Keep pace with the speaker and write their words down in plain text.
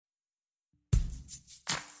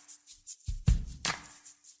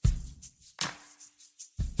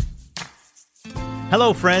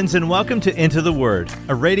Hello, friends, and welcome to Into the Word,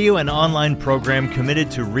 a radio and online program committed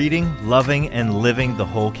to reading, loving, and living the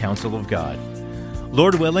whole counsel of God.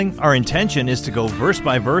 Lord willing, our intention is to go verse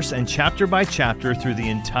by verse and chapter by chapter through the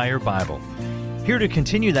entire Bible. Here to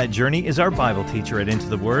continue that journey is our Bible teacher at Into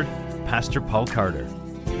the Word, Pastor Paul Carter.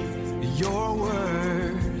 Your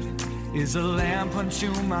word is a lamp unto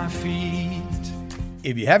my feet.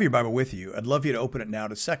 If you have your Bible with you, I'd love you to open it now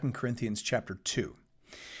to 2 Corinthians chapter 2.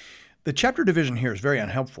 The chapter division here is very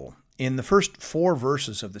unhelpful. In the first 4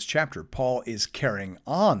 verses of this chapter, Paul is carrying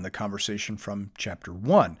on the conversation from chapter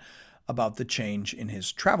 1 about the change in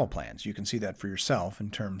his travel plans. You can see that for yourself in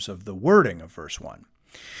terms of the wording of verse 1.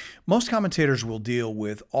 Most commentators will deal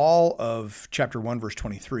with all of chapter 1, verse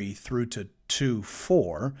 23 through to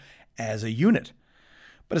 2:4 as a unit.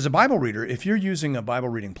 But as a Bible reader, if you're using a Bible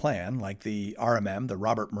reading plan like the RMM, the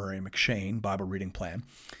Robert Murray McCheyne Bible reading plan,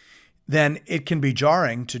 then it can be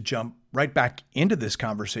jarring to jump right back into this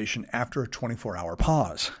conversation after a 24-hour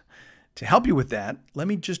pause. To help you with that, let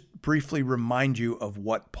me just briefly remind you of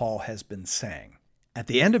what Paul has been saying. At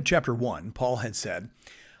the end of chapter 1, Paul had said,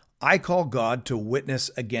 "I call God to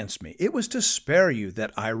witness against me. It was to spare you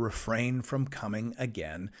that I refrained from coming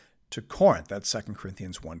again to Corinth." That's 2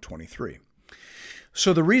 Corinthians 1:23.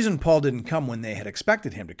 So the reason Paul didn't come when they had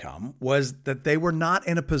expected him to come was that they were not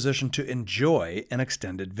in a position to enjoy an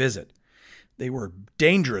extended visit. They were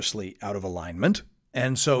dangerously out of alignment,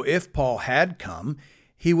 and so if Paul had come,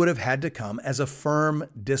 he would have had to come as a firm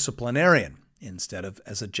disciplinarian instead of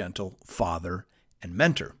as a gentle father and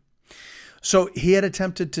mentor. So he had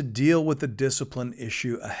attempted to deal with the discipline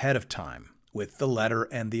issue ahead of time with the letter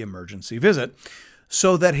and the emergency visit,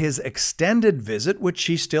 so that his extended visit, which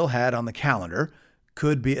he still had on the calendar,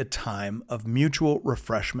 could be a time of mutual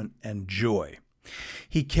refreshment and joy.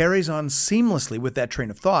 He carries on seamlessly with that train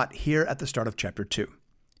of thought here at the start of chapter 2.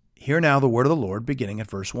 Hear now the word of the Lord beginning at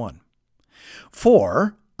verse 1.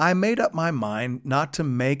 "For I made up my mind not to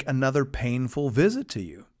make another painful visit to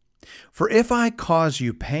you. For if I cause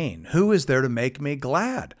you pain, who is there to make me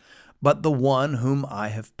glad but the one whom I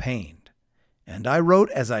have pained? And I wrote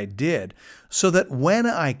as I did, so that when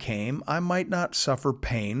I came I might not suffer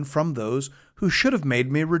pain from those who should have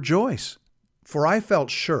made me rejoice. For I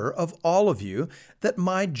felt sure of all of you that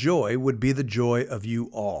my joy would be the joy of you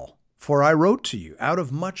all. For I wrote to you out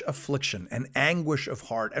of much affliction and anguish of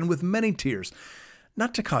heart and with many tears,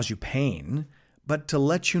 not to cause you pain, but to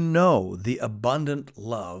let you know the abundant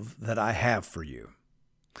love that I have for you."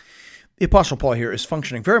 The Apostle Paul here is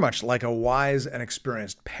functioning very much like a wise and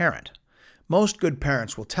experienced parent. Most good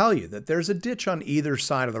parents will tell you that there's a ditch on either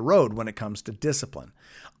side of the road when it comes to discipline.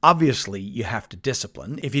 Obviously, you have to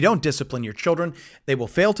discipline. If you don't discipline your children, they will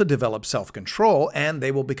fail to develop self-control and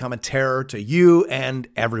they will become a terror to you and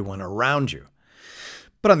everyone around you.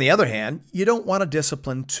 But on the other hand, you don't want to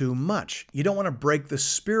discipline too much. You don't want to break the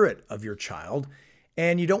spirit of your child,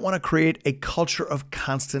 and you don't want to create a culture of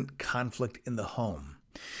constant conflict in the home.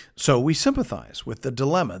 So we sympathize with the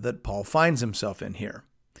dilemma that Paul finds himself in here.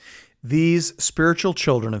 These spiritual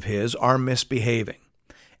children of his are misbehaving.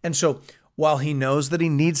 And so while he knows that he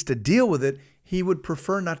needs to deal with it, he would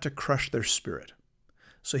prefer not to crush their spirit.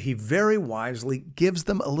 So he very wisely gives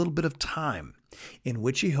them a little bit of time in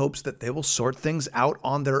which he hopes that they will sort things out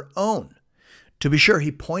on their own. To be sure,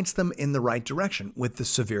 he points them in the right direction with the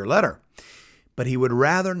severe letter, but he would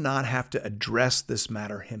rather not have to address this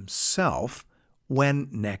matter himself when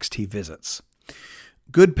next he visits.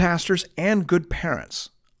 Good pastors and good parents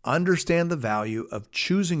understand the value of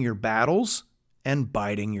choosing your battles and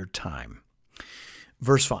biding your time.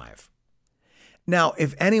 Verse 5. "Now,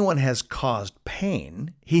 if anyone has caused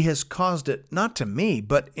pain, he has caused it not to me,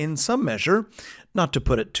 but in some measure, not to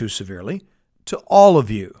put it too severely, to all of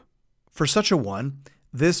you. For such a one,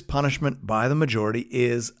 this punishment by the majority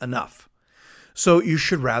is enough. So you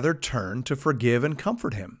should rather turn to forgive and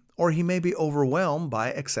comfort him, or he may be overwhelmed by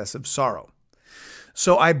excessive sorrow.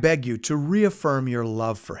 So I beg you to reaffirm your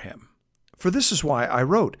love for him. For this is why I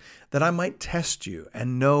wrote, that I might test you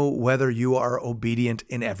and know whether you are obedient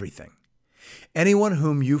in everything. Anyone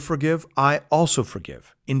whom you forgive, I also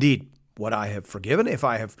forgive. Indeed, what I have forgiven, if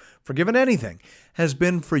I have forgiven anything, has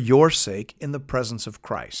been for your sake in the presence of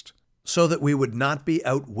Christ, so that we would not be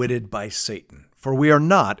outwitted by Satan, for we are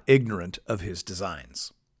not ignorant of his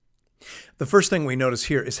designs." The first thing we notice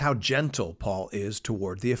here is how gentle Paul is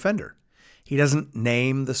toward the offender. He doesn't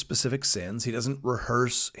name the specific sins. He doesn't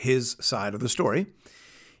rehearse his side of the story.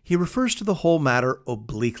 He refers to the whole matter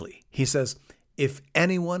obliquely. He says, if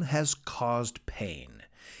anyone has caused pain.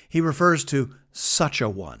 He refers to such a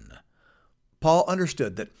one. Paul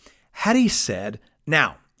understood that had he said,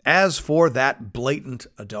 now, as for that blatant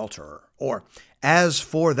adulterer, or as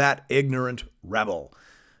for that ignorant rebel,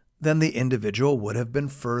 then the individual would have been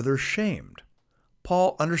further shamed.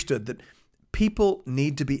 Paul understood that people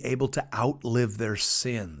need to be able to outlive their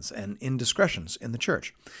sins and indiscretions in the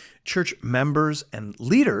church. Church members and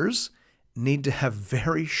leaders need to have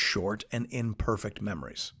very short and imperfect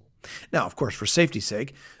memories. Now, of course, for safety's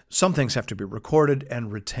sake, some things have to be recorded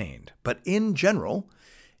and retained. But in general,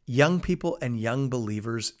 young people and young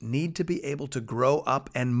believers need to be able to grow up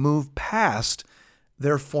and move past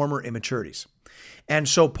their former immaturities. And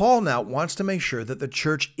so Paul now wants to make sure that the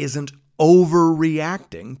church isn't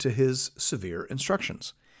overreacting to his severe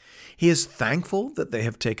instructions. He is thankful that they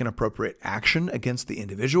have taken appropriate action against the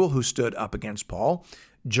individual who stood up against Paul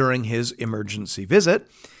during his emergency visit,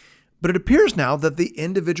 but it appears now that the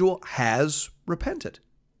individual has repented,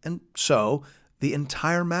 and so the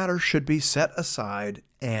entire matter should be set aside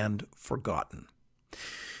and forgotten.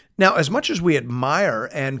 Now, as much as we admire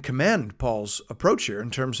and commend Paul's approach here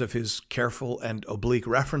in terms of his careful and oblique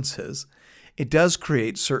references, it does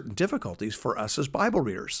create certain difficulties for us as Bible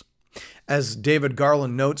readers. As David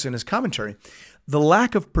Garland notes in his commentary, the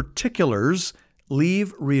lack of particulars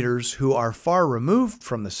leave readers who are far removed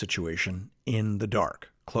from the situation in the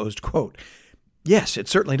dark. Closed quote. Yes, it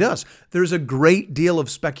certainly does. There's a great deal of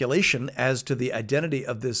speculation as to the identity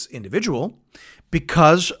of this individual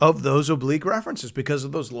because of those oblique references, because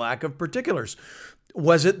of those lack of particulars.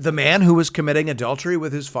 Was it the man who was committing adultery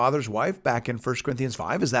with his father's wife back in 1 Corinthians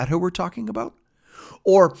 5? Is that who we're talking about?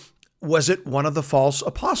 Or was it one of the false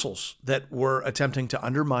apostles that were attempting to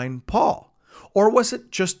undermine Paul? Or was it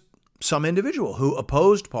just some individual who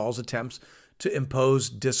opposed Paul's attempts to impose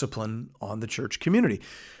discipline on the church community?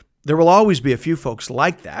 There will always be a few folks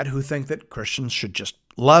like that who think that Christians should just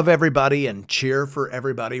love everybody and cheer for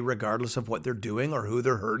everybody regardless of what they're doing or who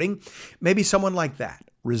they're hurting. Maybe someone like that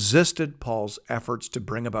resisted Paul's efforts to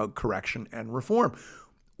bring about correction and reform.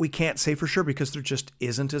 We can't say for sure because there just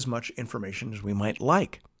isn't as much information as we might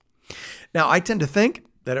like. Now, I tend to think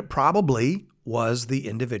that it probably was the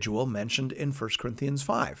individual mentioned in 1 Corinthians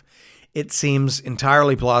 5. It seems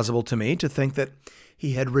entirely plausible to me to think that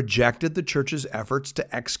he had rejected the church's efforts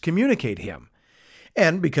to excommunicate him.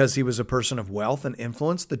 And because he was a person of wealth and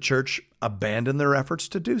influence, the church abandoned their efforts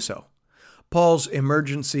to do so. Paul's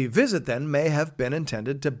emergency visit then may have been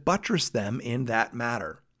intended to buttress them in that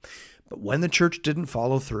matter. But when the church didn't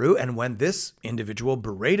follow through, and when this individual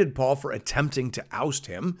berated Paul for attempting to oust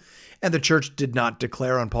him, and the church did not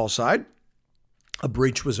declare on Paul's side, a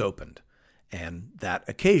breach was opened, and that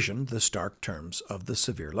occasioned the stark terms of the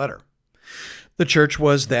severe letter. The church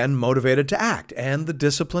was then motivated to act, and the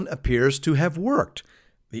discipline appears to have worked.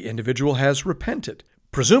 The individual has repented.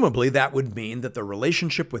 Presumably, that would mean that the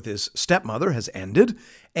relationship with his stepmother has ended,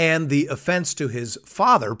 and the offense to his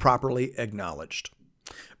father properly acknowledged.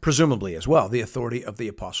 Presumably as well, the authority of the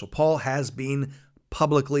Apostle Paul has been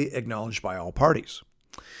publicly acknowledged by all parties.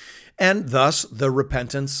 And thus, the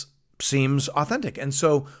repentance seems authentic. And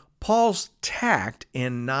so, Paul's tact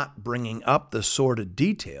in not bringing up the sordid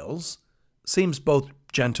details seems both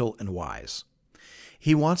gentle and wise.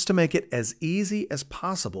 He wants to make it as easy as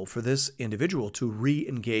possible for this individual to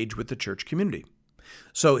re-engage with the church community.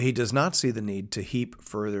 So he does not see the need to heap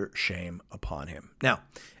further shame upon him. Now,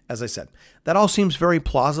 as I said, that all seems very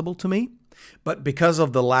plausible to me, but because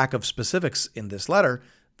of the lack of specifics in this letter,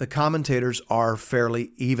 the commentators are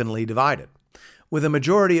fairly evenly divided, with a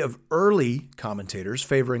majority of early commentators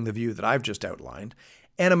favoring the view that I've just outlined,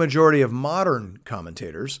 and a majority of modern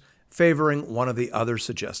commentators favoring one of the other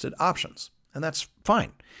suggested options. And that's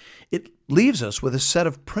fine. It leaves us with a set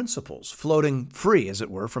of principles floating free, as it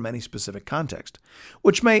were, from any specific context,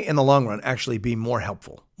 which may, in the long run, actually be more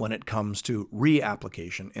helpful when it comes to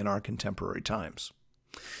reapplication in our contemporary times.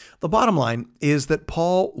 The bottom line is that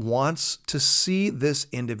Paul wants to see this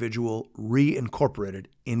individual reincorporated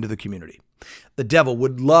into the community. The devil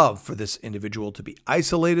would love for this individual to be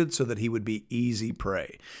isolated so that he would be easy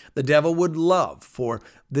prey. The devil would love for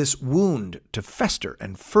this wound to fester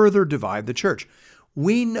and further divide the church.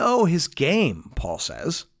 We know his game, Paul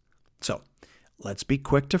says. So let's be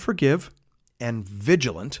quick to forgive and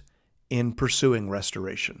vigilant in pursuing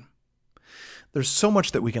restoration. There's so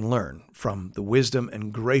much that we can learn from the wisdom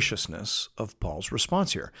and graciousness of Paul's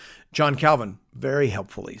response here. John Calvin very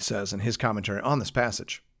helpfully says in his commentary on this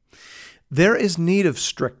passage, "There is need of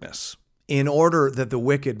strictness in order that the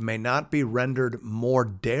wicked may not be rendered more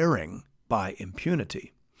daring by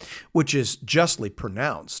impunity, which is justly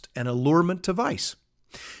pronounced an allurement to vice.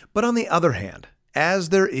 But on the other hand, as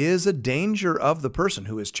there is a danger of the person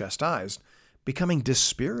who is chastised becoming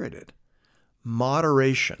dispirited,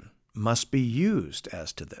 moderation must be used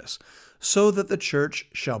as to this, so that the church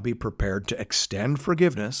shall be prepared to extend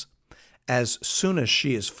forgiveness as soon as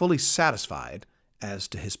she is fully satisfied as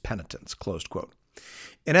to his penitence." Closed quote.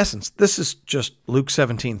 In essence, this is just Luke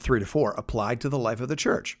 17:3-4 applied to the life of the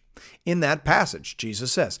church. In that passage,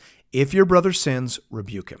 Jesus says, "If your brother sins,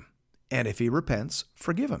 rebuke him. And if he repents,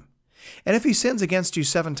 forgive him. And if he sins against you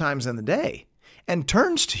 7 times in the day and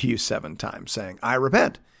turns to you 7 times saying, 'I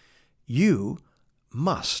repent,' you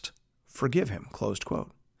must forgive him." Closed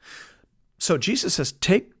quote. So Jesus says,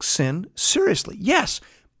 take sin seriously. Yes,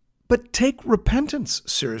 but take repentance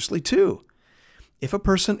seriously too. If a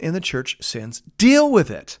person in the church sins, deal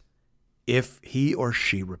with it. If he or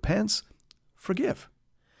she repents, forgive.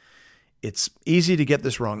 It's easy to get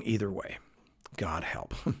this wrong either way. God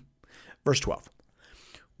help. Verse 12.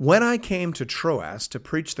 "When I came to Troas to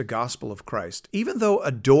preach the gospel of Christ, even though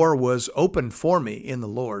a door was opened for me in the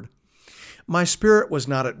Lord, my spirit was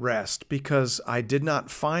not at rest because I did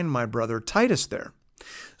not find my brother Titus there.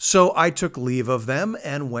 So I took leave of them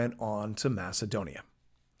and went on to Macedonia."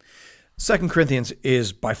 2 Corinthians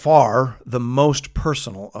is by far the most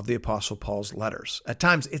personal of the Apostle Paul's letters. At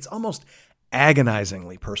times, it's almost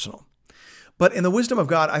agonizingly personal. But in the wisdom of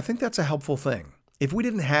God, I think that's a helpful thing. If we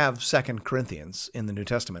didn't have 2 Corinthians in the New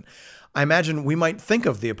Testament, I imagine we might think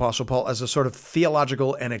of the Apostle Paul as a sort of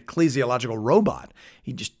theological and ecclesiological robot.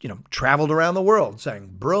 He just, traveled around the world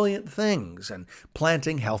saying brilliant things and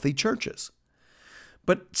planting healthy churches.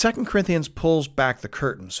 But 2 Corinthians pulls back the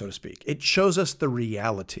curtain, so to speak. It shows us the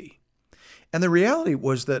reality. And the reality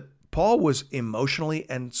was that Paul was emotionally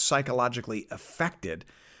and psychologically affected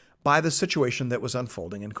by the situation that was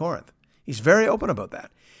unfolding in Corinth. He's very open about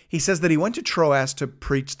that. He says that he went to Troas to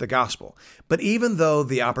preach the gospel, but even though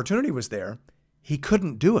the opportunity was there, he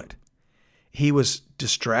couldn't do it. He was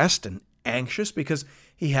distressed and anxious because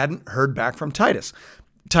he hadn't heard back from Titus.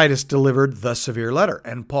 Titus delivered the severe letter,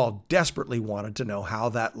 and Paul desperately wanted to know how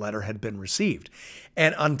that letter had been received.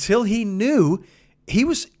 And until he knew, he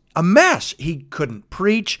was a mess. He couldn't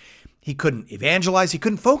preach, he couldn't evangelize, he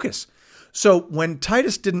couldn't focus. So when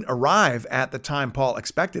Titus didn't arrive at the time Paul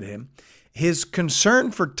expected him, his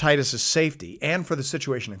concern for Titus's safety and for the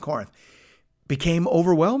situation in Corinth became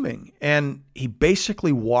overwhelming, and he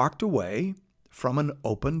basically walked away from an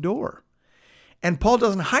open door. And Paul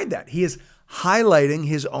doesn't hide that. He is highlighting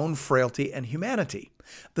his own frailty and humanity.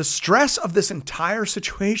 The stress of this entire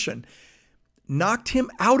situation knocked him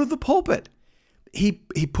out of the pulpit. He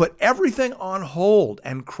put everything on hold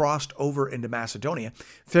and crossed over into Macedonia,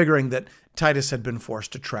 figuring that Titus had been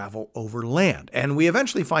forced to travel overland. And we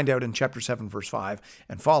eventually find out in chapter 7, verse 5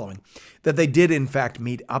 and following, that they did in fact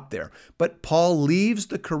meet up there. But Paul leaves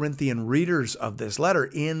the Corinthian readers of this letter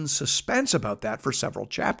in suspense about that for several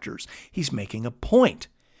chapters. He's making a point.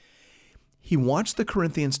 He wants the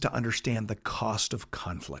Corinthians to understand the cost of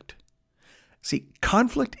conflict. See,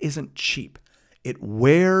 conflict isn't cheap. It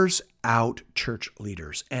wears out church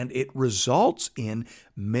leaders, and it results in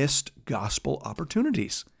missed gospel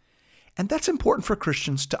opportunities. And that's important for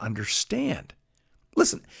Christians to understand.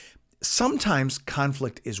 Listen, sometimes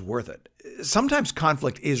conflict is worth it. Sometimes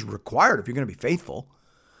conflict is required if you're going to be faithful.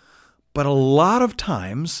 But a lot of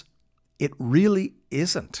times, it really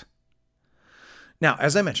isn't. Now,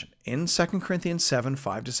 as I mentioned, in 2 Corinthians 7,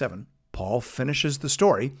 5-7, Paul finishes the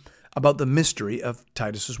story about the mystery of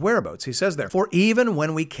Titus's whereabouts. He says there, "For even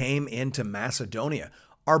when we came into Macedonia,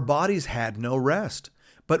 our bodies had no rest,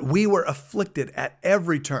 but we were afflicted at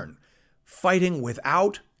every turn, fighting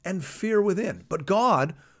without and fear within. But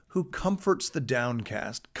God, who comforts the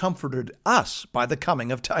downcast, comforted us by the coming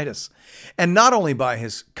of Titus. And not only by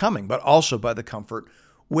his coming, but also by the comfort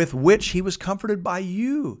with which he was comforted by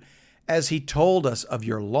you, as he told us of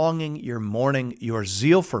your longing, your mourning, your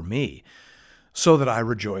zeal for me, so that I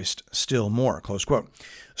rejoiced still more." Close quote.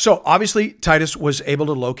 So obviously Titus was able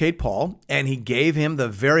to locate Paul, and he gave him the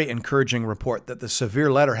very encouraging report that the severe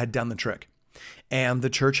letter had done the trick, and the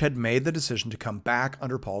church had made the decision to come back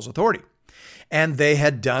under Paul's authority. And they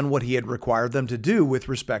had done what he had required them to do with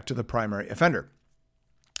respect to the primary offender.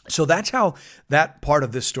 So that's how that part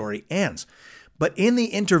of this story ends. But in the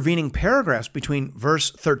intervening paragraphs between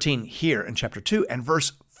verse 13 here in chapter 2 and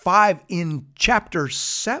verse 5 in chapter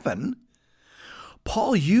 7,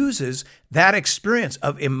 Paul uses that experience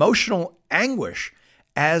of emotional anguish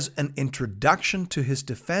as an introduction to his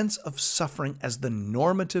defense of suffering as the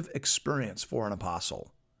normative experience for an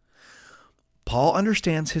apostle. Paul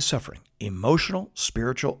understands his suffering, emotional,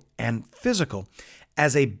 spiritual, and physical,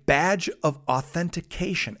 as a badge of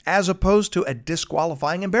authentication, as opposed to a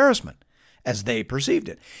disqualifying embarrassment, as they perceived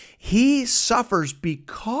it. He suffers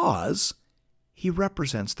because he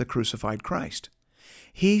represents the crucified Christ.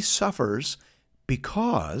 He suffers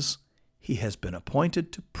because he has been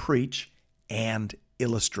appointed to preach and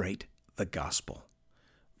illustrate the gospel.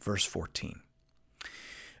 Verse 14.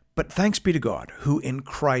 But thanks be to God, who in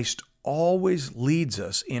Christ always leads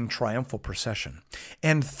us in triumphal procession,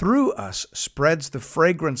 and through us spreads the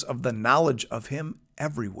fragrance of the knowledge of him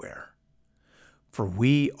everywhere. For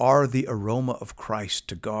we are the aroma of Christ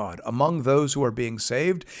to God among those who are being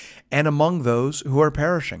saved and among those who are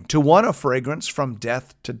perishing. To one a fragrance from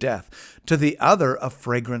death to death, to the other a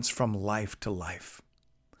fragrance from life to life.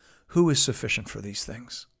 Who is sufficient for these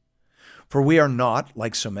things? For we are not,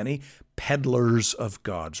 like so many, peddlers of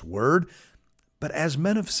God's word, but as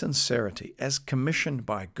men of sincerity, as commissioned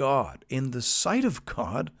by God, in the sight of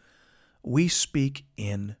God, we speak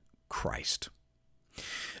in Christ.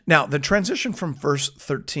 Now, the transition from verse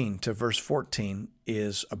 13 to verse 14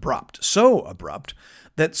 is abrupt, so abrupt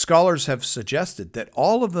that scholars have suggested that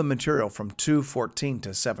all of the material from 2:14 to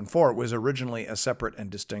 7:4 was originally a separate and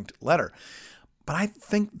distinct letter. But I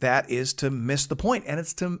think that is to miss the point, and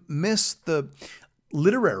it's to miss the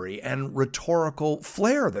literary and rhetorical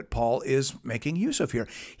flair that Paul is making use of here.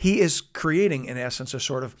 He is creating, in essence, a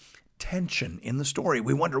sort of tension in the story.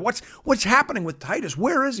 We wonder, what's happening with Titus?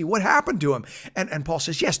 Where is he? What happened to him? And Paul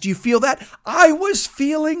says, yes, do you feel that? I was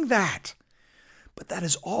feeling that. But that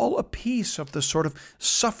is all a piece of the sort of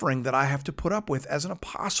suffering that I have to put up with as an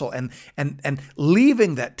apostle. And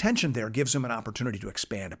leaving that tension there gives him an opportunity to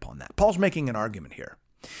expand upon that. Paul's making an argument here.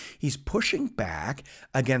 He's pushing back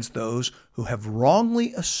against those who have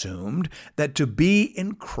wrongly assumed that to be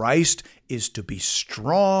in Christ is to be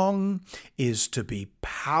strong, is to be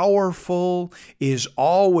powerful, is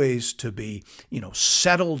always to be,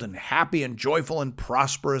 settled and happy and joyful and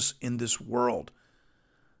prosperous in this world.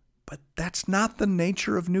 But that's not the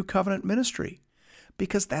nature of New Covenant ministry,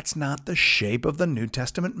 because that's not the shape of the New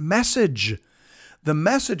Testament message. The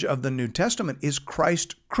message of the New Testament is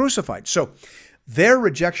Christ crucified. So their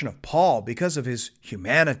rejection of Paul because of his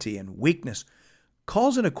humanity and weakness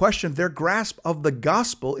calls into question their grasp of the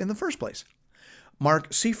gospel in the first place.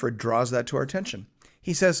 Mark Seaford draws that to our attention.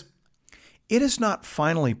 He says, "It is not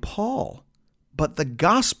finally Paul, but the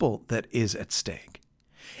gospel that is at stake.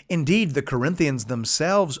 Indeed, the Corinthians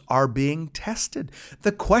themselves are being tested.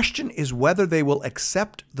 The question is whether they will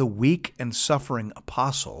accept the weak and suffering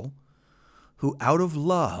apostle who out of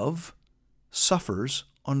love suffers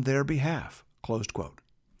on their behalf." Closed quote.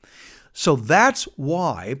 So that's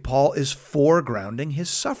why Paul is foregrounding his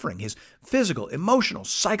suffering, his physical, emotional,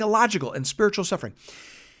 psychological, and spiritual suffering,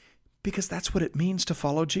 because that's what it means to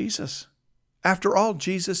follow Jesus. After all,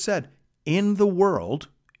 Jesus said, "In the world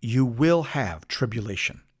you will have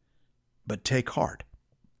tribulation, but take heart,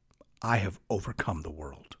 I have overcome the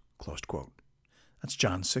world." Closed quote. That's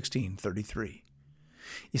John 16:33.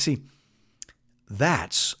 You see,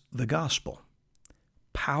 that's the gospel.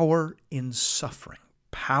 Power in suffering,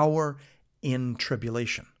 power in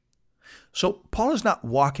tribulation. So Paul is not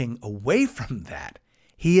walking away from that.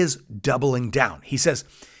 He is doubling down. He says,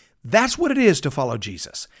 that's what it is to follow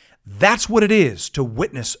Jesus. That's what it is to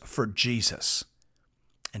witness for Jesus.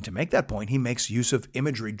 And to make that point, he makes use of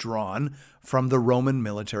imagery drawn from the Roman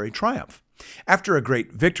military triumph. After a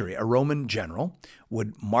great victory, a Roman general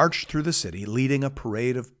would march through the city leading a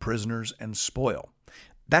parade of prisoners and spoil.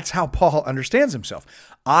 That's how Paul understands himself.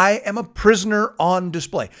 I am a prisoner on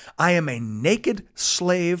display. I am a naked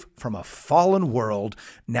slave from a fallen world,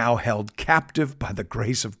 now held captive by the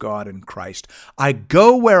grace of God in Christ. I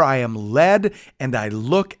go where I am led, and I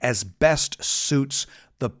look as best suits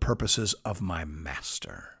the purposes of my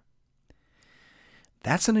master.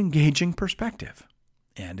 That's an engaging perspective,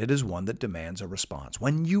 and it is one that demands a response.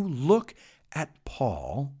 When you look at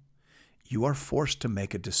Paul, you are forced to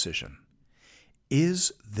make a decision.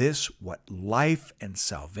 Is this what life and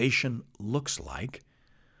salvation looks like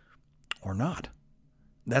or not?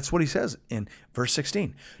 That's what he says in verse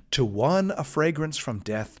 16. To one a fragrance from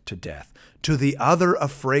death to death, to the other a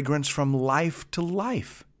fragrance from life to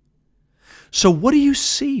life. So what do you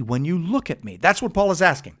see when you look at me? That's what Paul is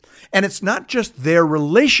asking. And it's not just their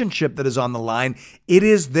relationship that is on the line, it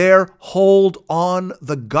is their hold on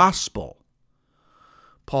the gospel.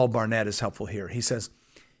 Paul Barnett is helpful here. He says,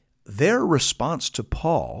 their response to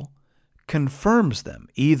Paul confirms them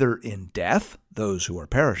either in death, those who are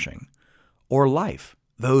perishing, or life,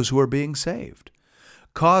 those who are being saved,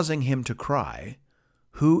 causing him to cry,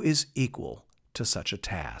 "Who is equal to such a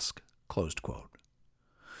task?" Closed quote.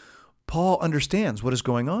 Paul understands what is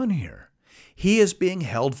going on here. He is being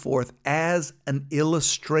held forth as an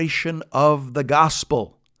illustration of the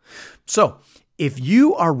gospel. So, if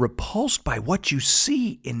you are repulsed by what you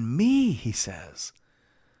see in me, he says,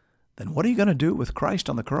 then what are you going to do with Christ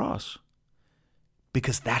on the cross?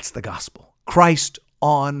 Because that's the gospel. Christ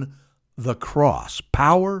on the cross.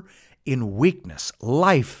 Power in weakness,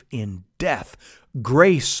 life in death,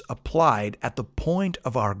 grace applied at the point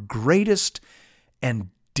of our greatest and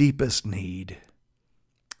deepest need.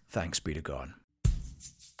 Thanks be to God.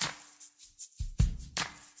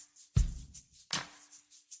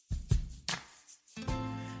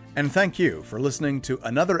 And thank you for listening to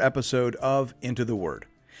another episode of Into the Word.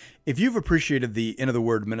 If you've appreciated the Into the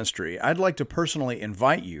Word ministry, I'd like to personally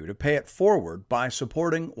invite you to pay it forward by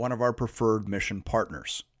supporting one of our preferred mission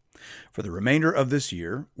partners. For the remainder of this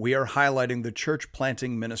year, we are highlighting the church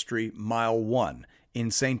planting ministry Mile 1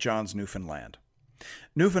 in St. John's, Newfoundland.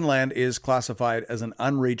 Newfoundland is classified as an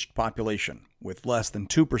unreached population, with less than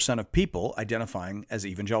 2% of people identifying as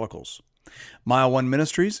evangelicals. Mile 1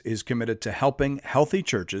 Ministries is committed to helping healthy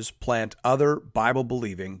churches plant other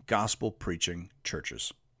Bible-believing, gospel-preaching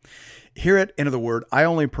churches. Here at Into the Word, I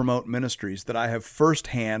only promote ministries that I have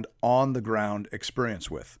firsthand, on-the-ground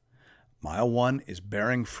experience with. Mile 1 is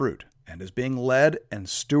bearing fruit and is being led and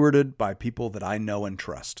stewarded by people that I know and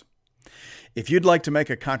trust. If you'd like to make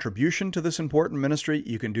a contribution to this important ministry,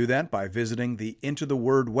 you can do that by visiting the Into the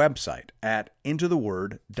Word website at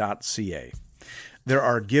intotheword.ca. There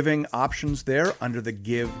are giving options there under the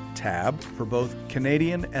Give tab for both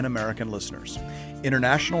Canadian and American listeners.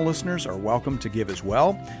 International listeners are welcome to give as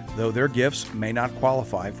well, though their gifts may not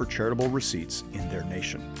qualify for charitable receipts in their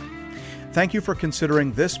nation. Thank you for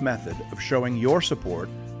considering this method of showing your support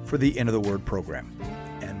for the Into the Word program.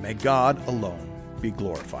 And may God alone be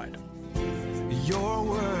glorified. Your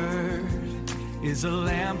word is a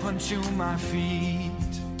lamp unto my feet